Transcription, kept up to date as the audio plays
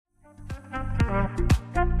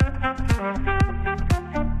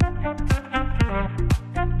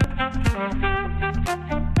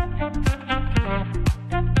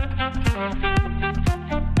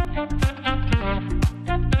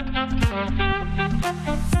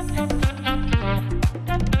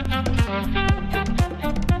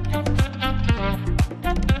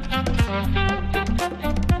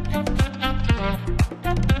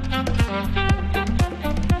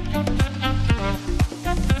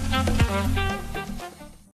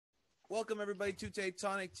Welcome everybody to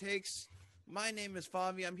TectonicTakes. My name is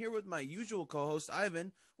Favi. I'm here with my usual co-host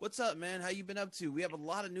Ivan. What's up, man? How you been up to? We have a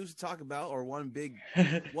lot of news to talk about, or one big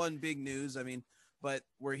news. But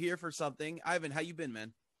we're here for something. Ivan, how you been,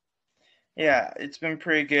 man? Yeah, it's been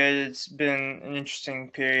pretty good. It's been an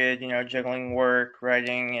interesting period, juggling work,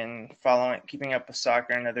 writing, and keeping up with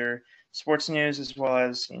soccer and other sports news, as well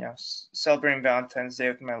as, celebrating Valentine's Day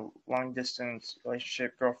with my long-distance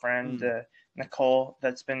relationship girlfriend, Nicole.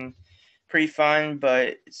 That's been pretty fun,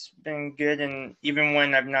 but it's been good. And even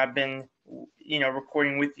when I've not been,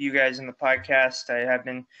 recording with you guys in the podcast, I have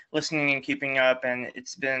been listening and keeping up, and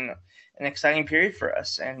it's been an exciting period for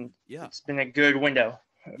us. And It's been a good window.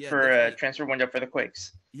 For a transfer window for the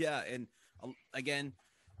Quakes. Yeah, and again,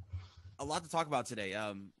 a lot to talk about today.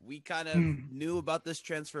 We kind of knew about this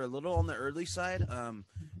transfer a little on the early side.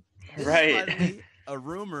 This is finally a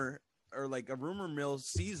rumor, or like a rumor mill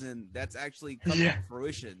season that's actually coming to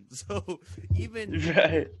fruition. So even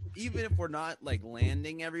if we're not like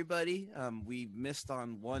landing everybody, we missed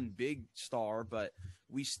on one big star, but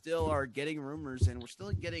we still are getting rumors, and we're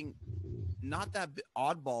still getting not that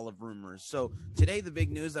oddball of rumors. So today, the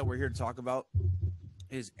big news that we're here to talk about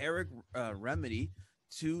is Eric Remedi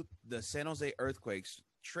to the San Jose Earthquakes,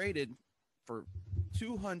 traded for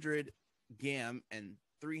 200 GAM and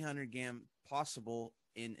 300 GAM possible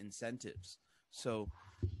in incentives. So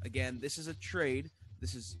again, this is a trade.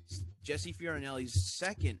 This is Jesse Fioranelli's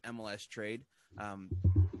second MLS trade.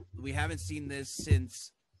 We haven't seen this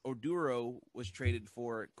since Oduro was traded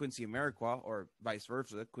for Quincy Amarikwa, or vice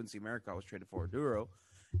versa. Quincy Amarikwa was traded for Oduro.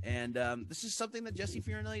 And this is something that Jesse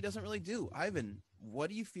Fioranelli doesn't really do. Ivan, what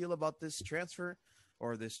do you feel about this transfer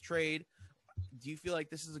or this trade? Do you feel like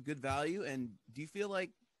this is a good value? And do you feel like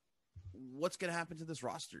what's going to happen to this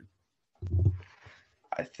roster?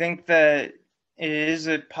 I think that it is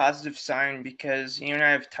a positive sign, because you and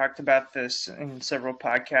I have talked about this in several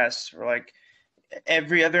podcasts, where like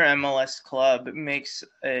every other MLS club makes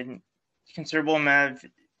a considerable amount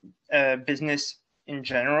of business in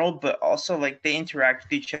general, but also like they interact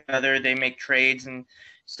with each other, they make trades and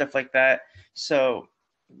stuff like that. So,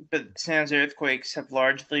 but San Jose Earthquakes have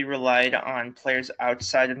largely relied on players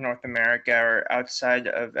outside of North America or outside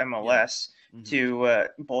of MLS to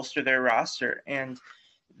bolster their roster. And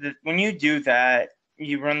when you do that,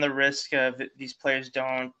 you run the risk of these players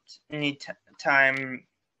don't need time.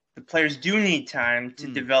 The players do need time to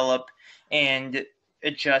develop and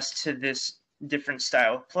adjust to this different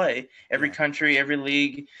style of play. Every country, every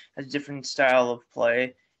league has a different style of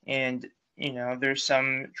play. And, there's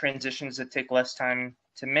some transitions that take less time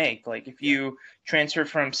to make. Like if you transfer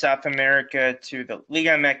from South America to the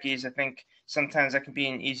Liga MX, I think sometimes that can be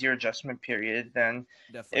an easier adjustment period than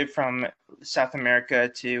from South America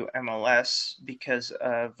to MLS, because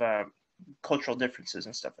of cultural differences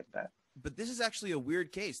and stuff like that. But this is actually a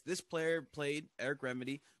weird case. This player Eric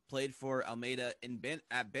Remedi played for Almeyda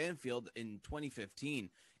at Banfield in 2015.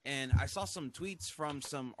 And I saw some tweets from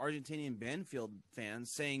some Argentinian Banfield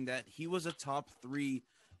fans saying that he was a top 3,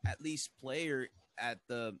 at least, player at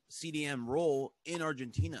the CDM role in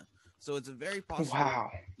Argentina. So it's a very possible.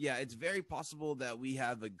 Wow. Yeah, it's very possible that we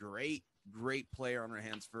have a great player on our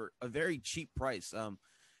hands for a very cheap price.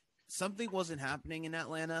 Something wasn't happening in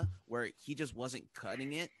Atlanta where he just wasn't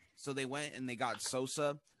cutting it. So they went and they got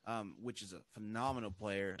Sosa, which is a phenomenal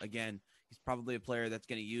player. Again, he's probably a player that's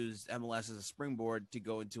going to use MLS as a springboard to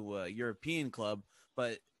go into a European club.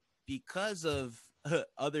 But because of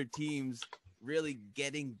other teams really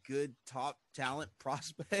getting good top talent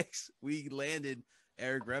prospects, we landed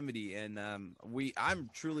Eric Remedi. And I'm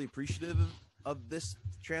truly appreciative of this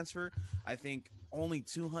transfer. I think only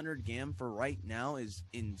 200 GAM for right now is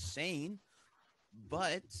insane.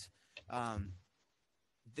 But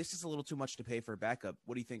this is a little too much to pay for a backup.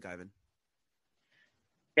 What do you think, Ivan?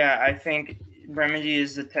 Yeah, I think Remedi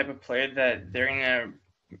is the type of player that they're going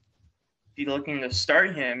to be looking to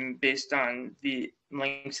start him based on the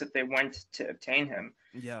links that they went to obtain him.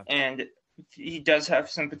 Yeah. And he does have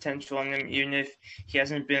some potential in him, even if he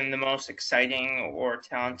hasn't been the most exciting or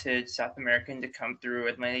talented South American to come through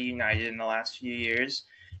Atlanta United in the last few years.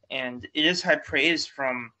 And it is high praise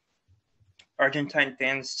from Argentine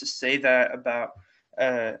fans to say that about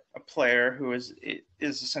a player who is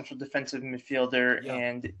a central defensive midfielder,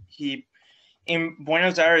 and he in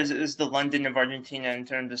Buenos Aires is the London of Argentina in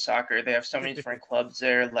terms of soccer. They have so many different clubs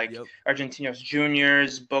there, like Argentinos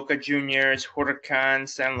Juniors, Boca Juniors, Huracan,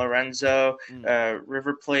 San Lorenzo,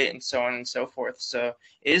 River Plate, and so on and so forth. So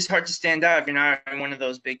it is hard to stand out if you're not in one of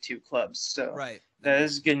those big two clubs. So that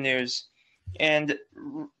is good news. And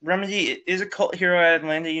Remedi is a cult hero at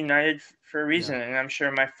Atlanta United for a reason, and I'm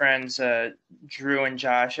sure my friends Drew and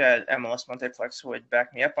Josh at MLS Multiplex would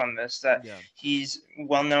back me up on this, that he's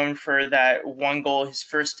well known for that one goal, his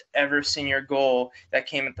first ever senior goal that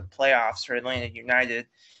came at the playoffs for Atlanta United,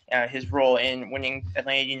 his role in winning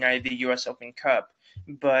Atlanta United the U.S. Open Cup.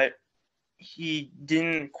 But he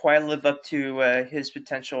didn't quite live up to his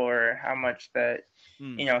potential or how much that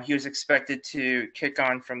he was expected to kick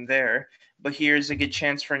on from there. But here's a good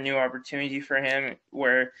chance for a new opportunity for him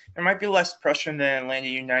where there might be less pressure than Atlanta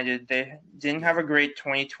United. They didn't have a great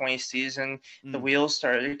 2020 season. The wheels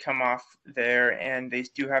started to come off there, and they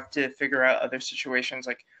do have to figure out other situations.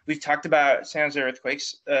 Like we've talked about San Jose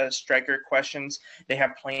Earthquakes striker questions. They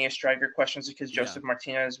have plenty of striker questions because Joseph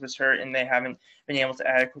Martinez was hurt, and they haven't been able to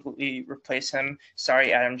adequately replace him.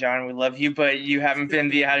 Sorry, Adam John, we love you, but you haven't been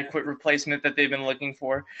the adequate replacement that they've been looking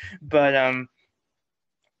for. But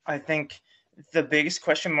I think the biggest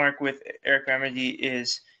question mark with Eric Remedi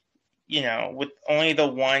is, with only the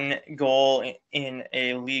one goal in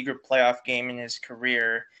a league or playoff game in his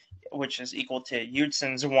career, which is equal to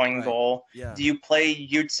Yueill's one goal. Do you play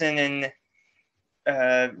Yueill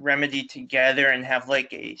and Remedi together and have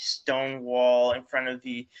like a stone wall in front of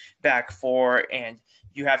the back four, and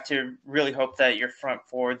you have to really hope that your front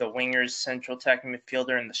four, the wingers, central attacking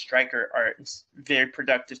midfielder, and the striker are very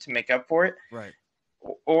productive to make up for it? Right.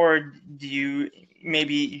 Or do you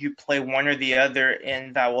play one or the other,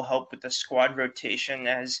 and that will help with the squad rotation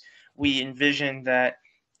as we envision that,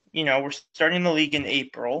 we're starting the league in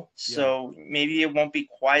April, so maybe it won't be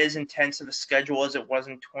quite as intense of a schedule as it was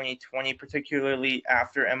in 2020, particularly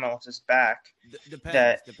after MLS is back.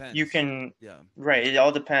 Depends. You can, right, it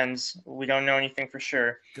all depends. We don't know anything for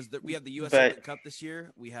sure. Because we have the U.S. Open Cup this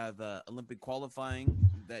year. We have Olympic qualifying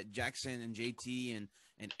that Jackson and JT and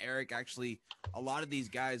Eric, actually, a lot of these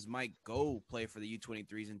guys might go play for the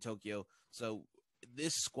U23s in Tokyo. So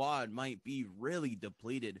this squad might be really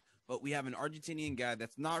depleted. But we have an Argentinian guy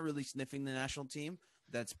that's not really sniffing the national team,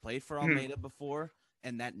 that's played for Almeyda before,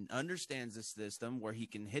 and that understands the system where he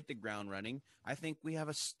can hit the ground running. I think we have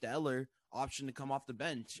a stellar option to come off the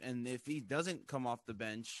bench. And if he doesn't come off the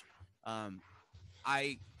bench,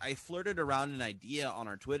 I flirted around an idea on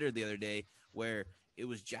our Twitter the other day where it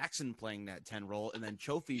was Jackson playing that 10 role and then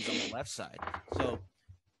Chofis on the left side. So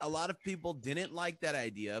a lot of people didn't like that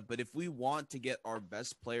idea, but if we want to get our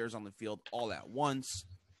best players on the field all at once,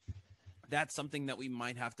 that's something that we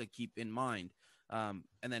might have to keep in mind. And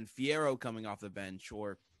then Fierro coming off the bench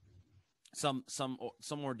or some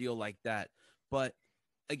ordeal like that. But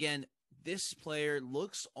again, this player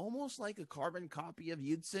looks almost like a carbon copy of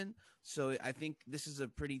Yueill. So I think this is a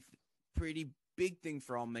pretty big thing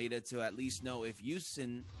for Almeyda to at least know if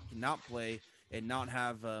Yueill cannot play and not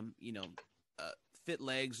have fit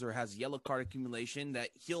legs or has yellow card accumulation, that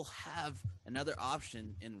he'll have another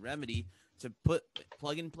option in Remedi to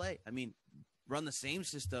plug and play. I mean, run the same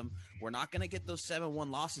system. We're not going to get those 7-1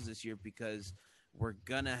 losses this year because we're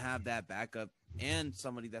going to have that backup and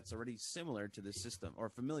somebody that's already similar to the system or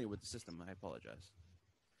familiar with the system. I apologize.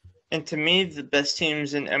 And to me, the best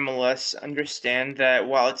teams in MLS understand that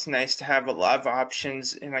while it's nice to have a lot of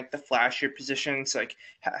options in like the flashier positions, like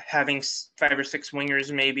having 5 or 6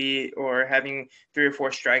 wingers maybe, or having 3 or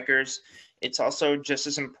 4 strikers, it's also just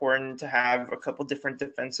as important to have a couple different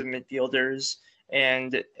defensive midfielders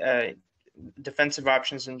and defensive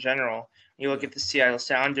options in general. You look at the Seattle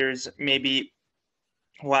Sounders, maybe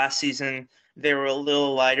last season they were a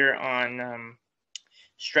little lighter on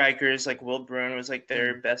strikers, like Will Bruin was like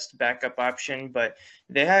their best backup option, but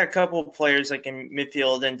they had a couple of players like in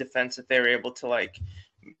midfield and defense that they were able to like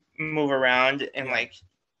move around. And like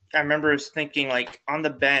I remember thinking like on the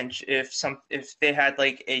bench, if they had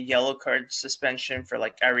like a yellow card suspension for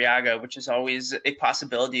like Arriaga, which is always a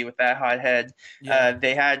possibility with that hothead,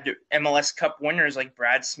 they had MLS Cup winners like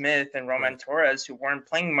Brad Smith and Roman Torres who weren't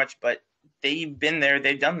playing much, but they've been there,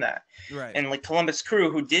 they've done that. Right. And like Columbus Crew,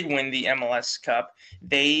 who did win the MLS Cup,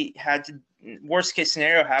 they had to, worst case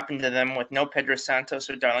scenario happened to them with no Pedro Santos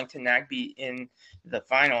or Darlington Nagbe in the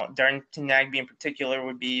final. Darlington Nagbe in particular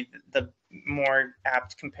would be the more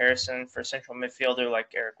apt comparison for central midfielder like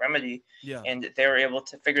Eric Remedi. Yeah. And they were able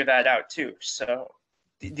to figure that out too. So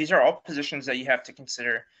these are all positions that you have to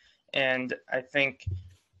consider. And I think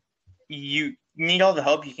you need all the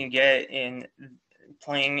help you can get in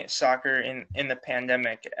playing soccer in the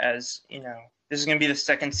pandemic. As you know, this is going to be the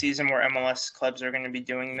second season where MLS clubs are going to be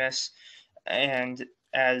doing this, and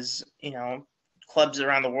as you know, clubs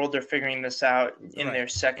around the world are figuring this out in their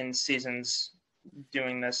second seasons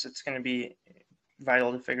doing this. It's going to be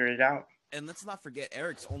vital to figure it out. And let's not forget,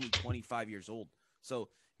 Eric's only 25 years old, so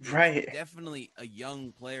he's definitely a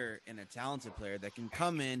young player and a talented player that can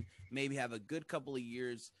come in, maybe have a good couple of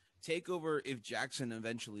years, take over if Jackson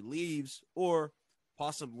eventually leaves, or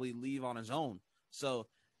possibly leave on his own. So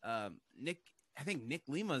I think Nick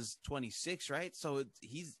Lima's 26, right? So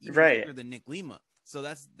he's even younger than Nick Lima. So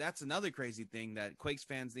that's another crazy thing that Quakes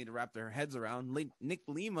fans need to wrap their heads around. Nick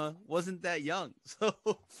Lima wasn't that young. So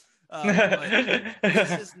but it's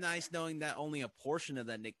just nice knowing that only a portion of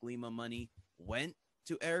that Nick Lima money went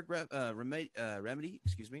to Eric Remedi,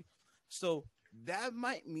 excuse me. So that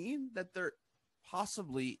might mean that there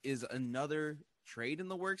possibly is another trade in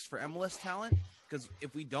the works for MLS talent, because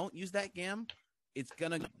if we don't use that GAM, it's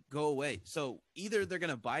going to go away. So either they're going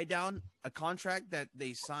to buy down a contract that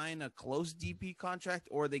they sign a close DP contract,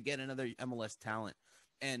 or they get another MLS talent.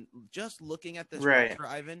 And just looking at this roster,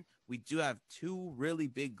 Ivan, we do have two really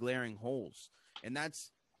big glaring holes. And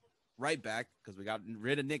that's right back, because we got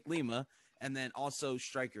rid of Nick Lima, and then also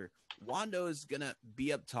striker. Wando is going to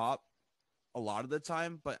be up top a lot of the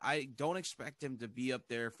time, but I don't expect him to be up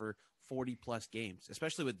there for 40-plus games,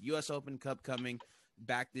 especially with U.S. Open Cup coming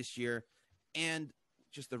back this year. And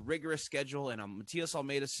just the rigorous schedule and a Matias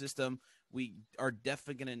Almeyda system, we are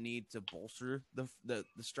definitely going to need to bolster the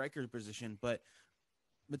striker position. But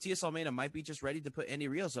Matias Almeyda might be just ready to put Andy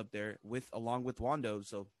Rios up there along with Wando.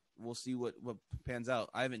 So we'll see what pans out.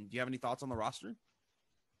 Ivan, do you have any thoughts on the roster?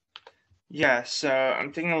 Yeah, so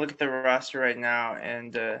I'm taking a look at the roster right now,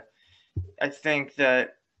 and I think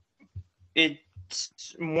that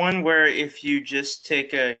it's one where if you just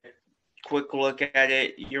take a quick look at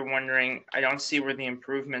it, you're wondering, I don't see where the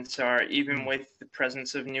improvements are, even with the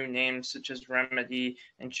presence of new names such as Remedi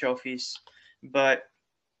and Chofis. But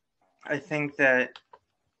I think that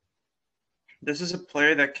this is a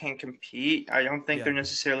player that can compete. I don't think they're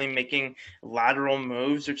necessarily making lateral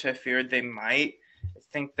moves, which I feared they might. I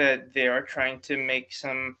think that they are trying to make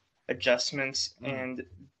some adjustments and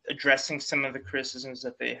addressing some of the criticisms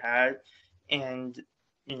that they had. And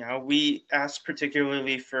you know, we asked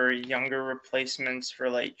particularly for younger replacements for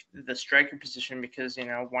like the striker position because, you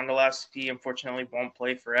know, Ornelas unfortunately won't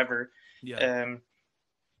play forever.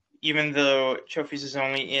 Even though Chofis is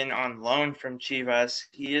only in on loan from Chivas,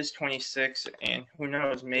 he is 26, and who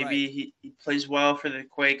knows, maybe he plays well for the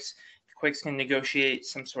Quakes. The Quakes can negotiate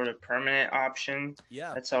some sort of permanent option.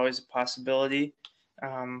 Yeah. That's always a possibility.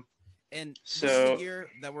 And this is the year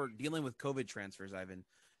that we're dealing with COVID transfers, Ivan.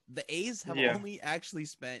 The A's have only actually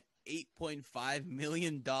spent $8.5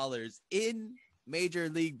 million in Major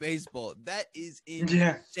League Baseball. That is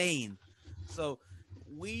insane. So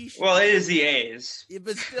it is the A's. Yeah,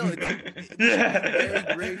 but still, it's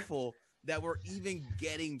very grateful that we're even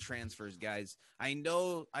getting transfers, guys. I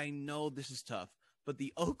know this is tough, but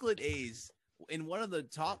the Oakland A's, in one of the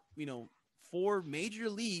top, 4 major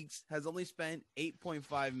leagues, has only spent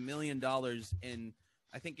 $8.5 million in,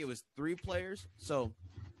 I think it was 3 players. So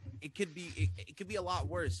it could be a lot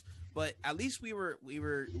worse, but at least we were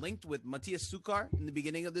linked with Matias Sucar in the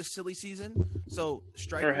beginning of this silly season. So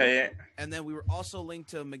striker, and then we were also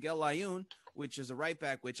linked to Miguel Layun, which is a right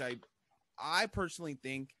back, which I personally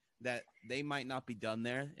think that they might not be done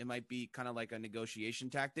there. It might be kind of like a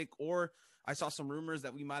negotiation tactic, or I saw some rumors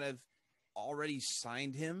that we might have already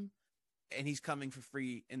signed him and he's coming for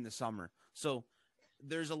free in the summer. So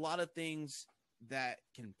there's a lot of things that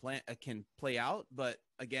can play out, but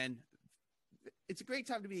again, it's a great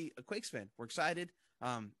time to be a Quakes fan. We're excited.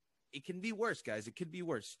 It can be worse, guys. It could be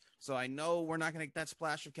worse. So I know we're not going to get that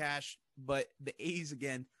splash of cash, but the A's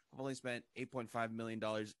again have only spent $8.5 million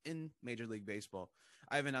in Major League Baseball.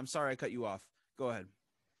 Ivan, I'm sorry I cut you off. Go ahead.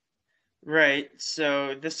 Right.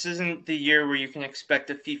 So this isn't the year where you can expect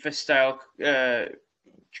a FIFA style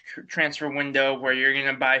transfer window where you're going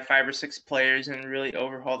to buy 5 or 6 players and really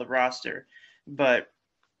overhaul the roster. But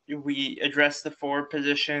we addressed the forward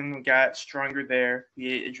position, we got stronger there.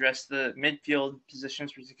 We addressed the midfield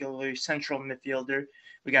positions, particularly central midfielder.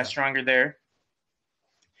 We got stronger there.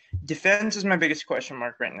 Defense is my biggest question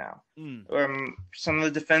mark right now. Some of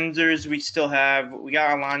the defenders we still have, we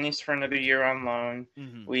got Alanis for another year on loan.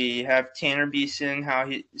 We have Tanner Beeson. How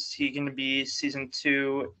is he going to be season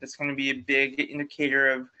 2? That's going to be a big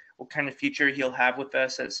indicator of what kind of future he'll have with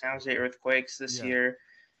us at San Jose Earthquakes this year.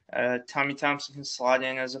 Tommy Thompson can slot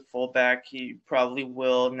in as a fullback. He probably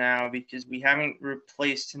will now because we haven't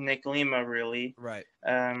replaced Nick Lima really. Right.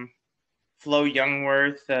 Flo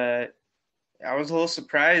Youngworth. I was a little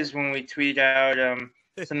surprised when we tweeted out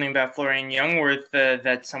something about Florian Youngworth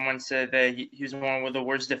that someone said that he was one of the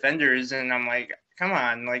worst defenders, and I'm like, come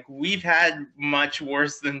on, like we've had much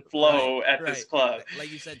worse than Flo at this club.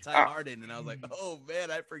 Like you said, Ty Harden, and I was like, oh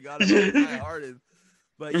man, I forgot about Ty Harden.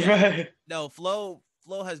 But yeah, no, Flo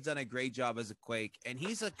has done a great job as a Quake, and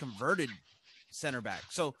he's a converted center back.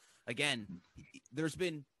 So again, there's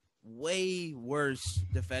been way worse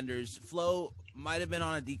defenders. Flo might have been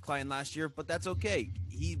on a decline last year, but that's okay.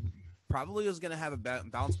 He probably was going to have a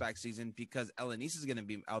bounce back season because Elenice is going to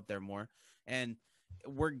be out there more, and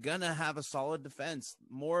we're going to have a solid defense,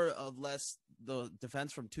 more of less the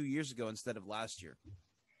defense from 2 years ago instead of last year.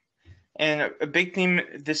 And a big theme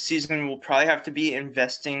this season will probably have to be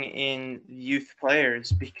investing in youth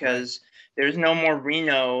players because there's no more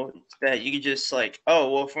Reno that you could just like,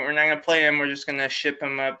 oh, well, if we're not going to play him, we're just going to ship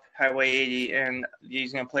him up Highway 80 and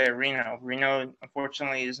he's going to play at Reno. Reno,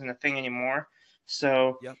 unfortunately, isn't a thing anymore.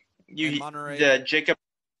 So Jacob,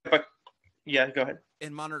 yeah, go ahead.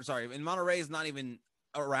 In Monterey is not even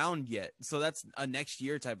around yet. So that's a next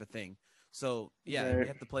year type of thing. So yeah, we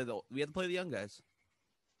have to play the young guys.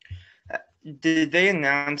 Did they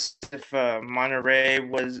announce if Monterey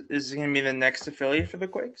is going to be the next affiliate for the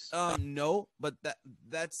Quakes? No, but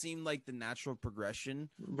that seemed like the natural progression.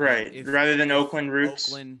 Right, rather than Oakland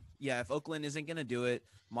roots. If Oakland isn't going to do it,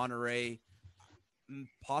 Monterey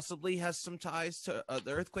possibly has some ties to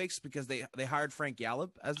the Earthquakes because they hired Frank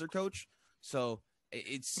Gallup as their coach. So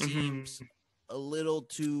it seems a little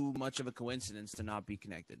too much of a coincidence to not be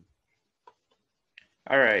connected.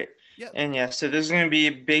 All right. Yep. And so this is going to be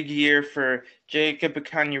a big year for Jacob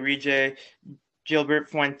Akanurije, Gilbert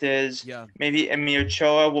Fuentes. Yeah. Maybe Emi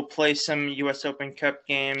Ochoa will play some U.S. Open Cup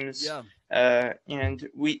games. Yeah. And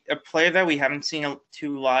a player that we haven't seen a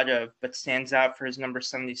lot of, but stands out for his number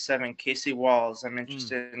 77, Casey Walls. I'm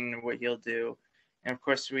interested in what he'll do. And of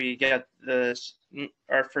course, we get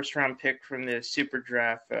our first round pick from the Super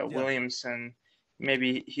Draft, Williamson.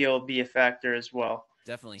 Maybe he'll be a factor as well.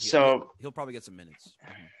 Definitely. He'll probably get some minutes.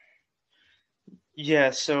 Yeah,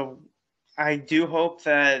 so I do hope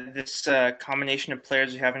that this combination of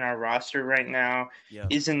players we have in our roster right now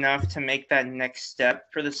is enough to make that next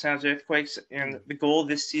step for the San Jose Earthquakes. And the goal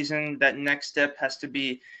this season, that next step has to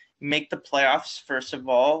be make the playoffs, first of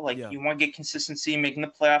all. You want to get consistency. Making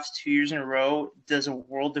the playoffs 2 years in a row does a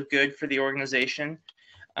world of good for the organization.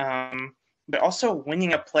 But also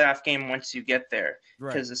winning a playoff game once you get there.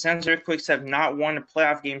 Because the San Jose Earthquakes have not won a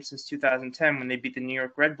playoff game since 2010 when they beat the New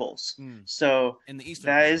York Red Bulls. So in the Eastern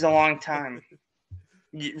that is a long time.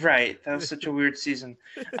 Right. That was such a weird season.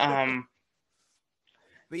 But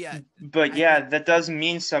that does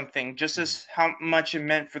mean something. Just as how much it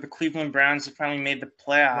meant for the Cleveland Browns to finally made the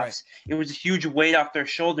playoffs. It was a huge weight off their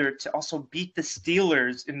shoulder to also beat the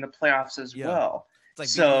Steelers in the playoffs as well. It's like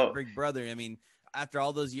beating your big brother. I mean, after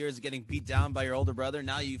all those years of getting beat down by your older brother,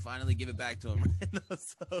 now you finally give it back to him.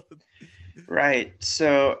 Right.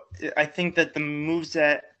 So I think that the moves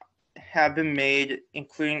that have been made,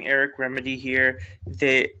 including Eric Remedi here,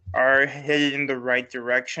 they are headed in the right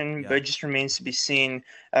direction, but it just remains to be seen.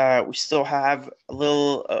 We still have a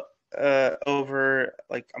little over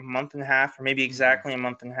like a month and a half, or maybe exactly a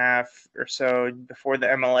month and a half or so before the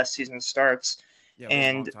MLS season starts.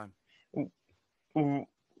 And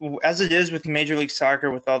as it is with Major League Soccer,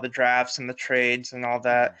 with all the drafts and the trades and all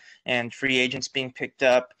that, and free agents being picked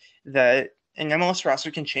up, that an MLS roster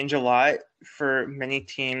can change a lot for many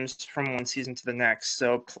teams from one season to the next.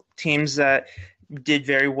 So teams that did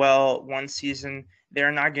very well one season,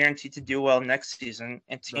 they're not guaranteed to do well next season.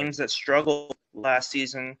 And teams that struggled last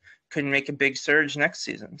season could make a big surge next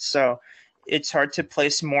season. So it's hard to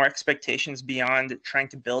place more expectations beyond trying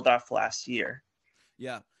to build off last year.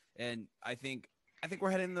 Yeah, and I think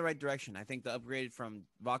we're heading in the right direction. I think the upgrade from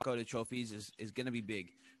Vaco to trophies is going to be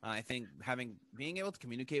big. I think being able to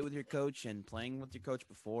communicate with your coach and playing with your coach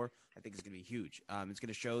before, I think is going to be huge. It's going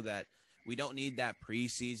to show that we don't need that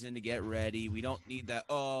preseason to get ready. We don't need that,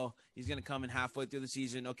 he's going to come in halfway through the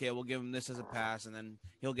season. Okay, we'll give him this as a pass, and then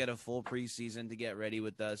he'll get a full preseason to get ready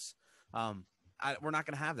with us. We're not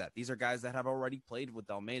going to have that. These are guys that have already played with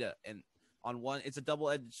Almeyda, and it's a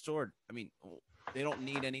double-edged sword. I mean, they don't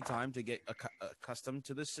need any time to get accustomed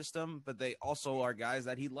to the system, but they also are guys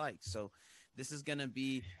that he likes. So this is going to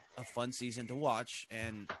be a fun season to watch,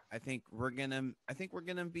 and I think we're going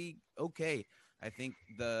to be okay. I think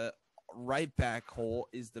right back hole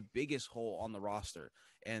is the biggest hole on the roster.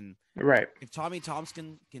 And if Tommy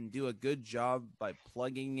Thompson can do a good job by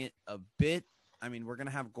plugging it a bit, I mean, we're going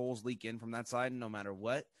to have goals leak in from that side no matter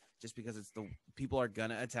what, just because it's the people are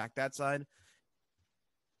going to attack that side.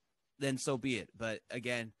 Then so be it. But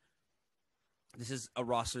again, this is a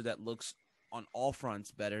roster that looks on all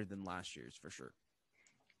fronts better than last year's for sure.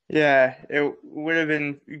 Yeah, it would have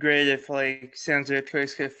been great if like San Jose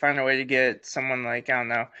Earthquakes could find a way to get someone like, I don't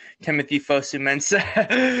know, Timothy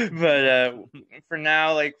Fosu-Mensah. But for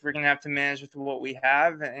now, like, we're gonna have to manage with what we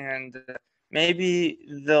have, and maybe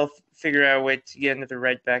they'll figure out a way to get into the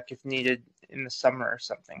right back if needed in the summer or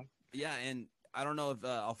something. Yeah, and I don't know if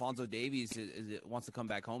Alphonso Davies wants to come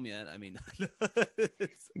back home yet. I mean,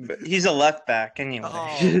 but he's a left back anyway.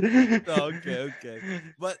 Okay.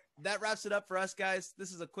 But that wraps it up for us, guys.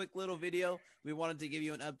 This is a quick little video. We wanted to give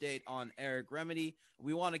you an update on Eric Remedi.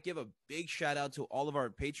 We want to give a big shout out to all of our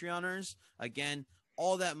Patreoners. Again,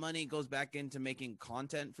 all that money goes back into making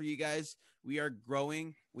content for you guys. We are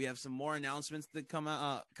growing. We have some more announcements that come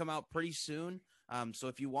out pretty soon. So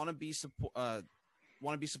if you want to be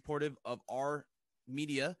supportive of our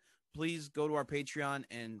media, please go to our Patreon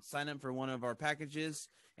and sign up for one of our packages.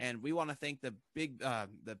 And we want to thank the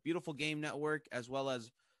Beautiful Game Network, as well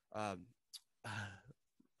as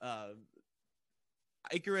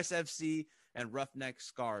Icarus FC and Roughneck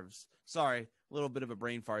Scarves. Sorry, a little bit of a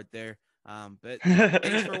brain fart there. But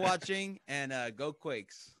thanks for watching, and go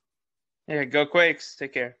Quakes. Yeah, go Quakes.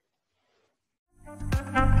 Take care.